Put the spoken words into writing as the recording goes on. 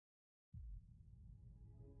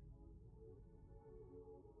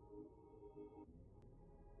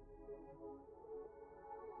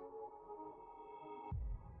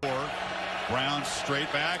Brown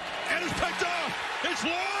straight back, and it's picked off. It's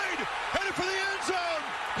Lloyd, headed for the end zone.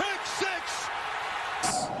 Pick six.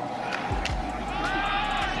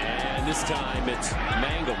 And this time it's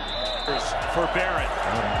Mangum for Barrett.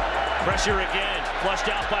 Pressure again, flushed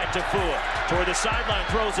out by Tafua. Toward the sideline,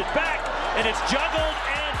 throws it back, and it's juggled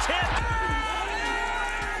and tipped.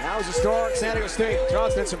 Now is historic San Diego State.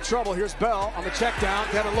 Johnson in some trouble. Here's Bell on the check down.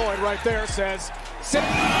 Devin Lloyd right there says, sit.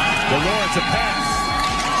 DeLore, it's a pass.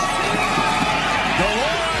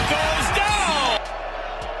 DeLore goes down.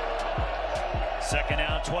 Second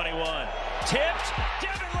down, 21. Tipped.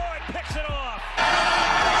 Devin Lloyd picks it off.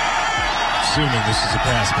 Assuming this is a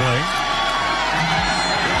pass play.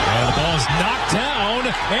 And the ball is knocked down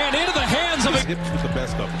and into the hands of With the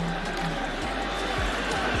best of them.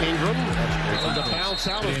 Ingram on the bounce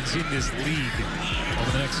out. It's in this league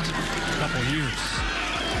over the next couple of years.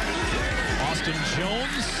 Austin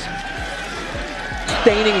Jones.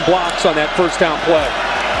 Staining blocks on that first down play.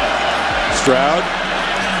 Stroud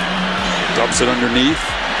dumps it underneath.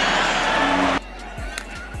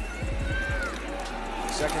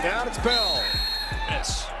 Second down, it's Bell.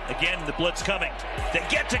 Again, the blitz coming. They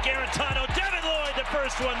get to Garantano. Devin Lloyd, the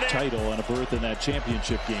first one there. Title and a berth in that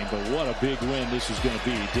championship game, but what a big win this is going to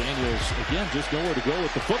be. Daniels, again, just nowhere to go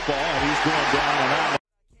with the football, and he's going down and out.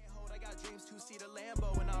 I got dreams to see the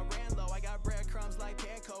Lambo, and I ran low. I got breadcrumbs like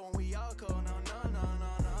Panko, and we all go, no.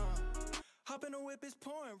 Hop in the whip, it's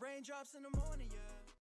pouring, raindrops in the morning, yeah.